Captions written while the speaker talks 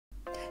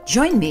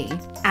Join me,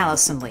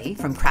 Allison Lee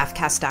from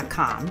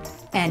CraftCast.com,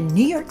 and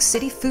New York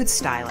City food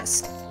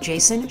stylist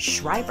Jason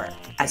Schreiber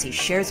as he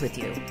shares with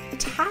you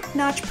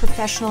top-notch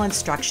professional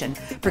instruction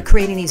for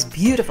creating these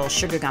beautiful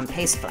sugar gum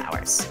paste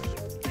flowers.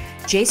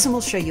 Jason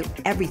will show you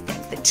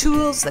everything, the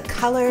tools, the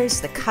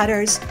colors, the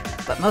cutters,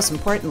 but most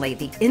importantly,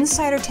 the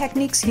insider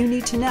techniques you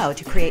need to know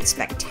to create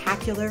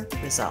spectacular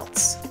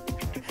results.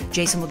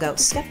 Jason will go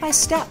step by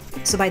step,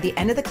 so by the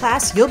end of the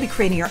class, you'll be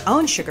creating your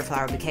own sugar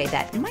flower bouquet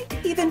that might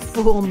even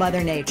fool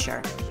Mother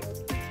Nature.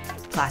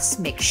 Plus,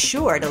 make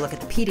sure to look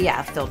at the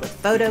PDF filled with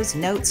photos,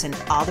 notes, and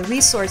all the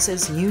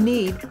resources you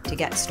need to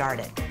get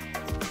started.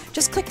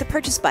 Just click the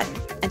purchase button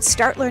and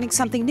start learning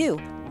something new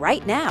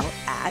right now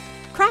at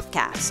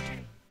CraftCast.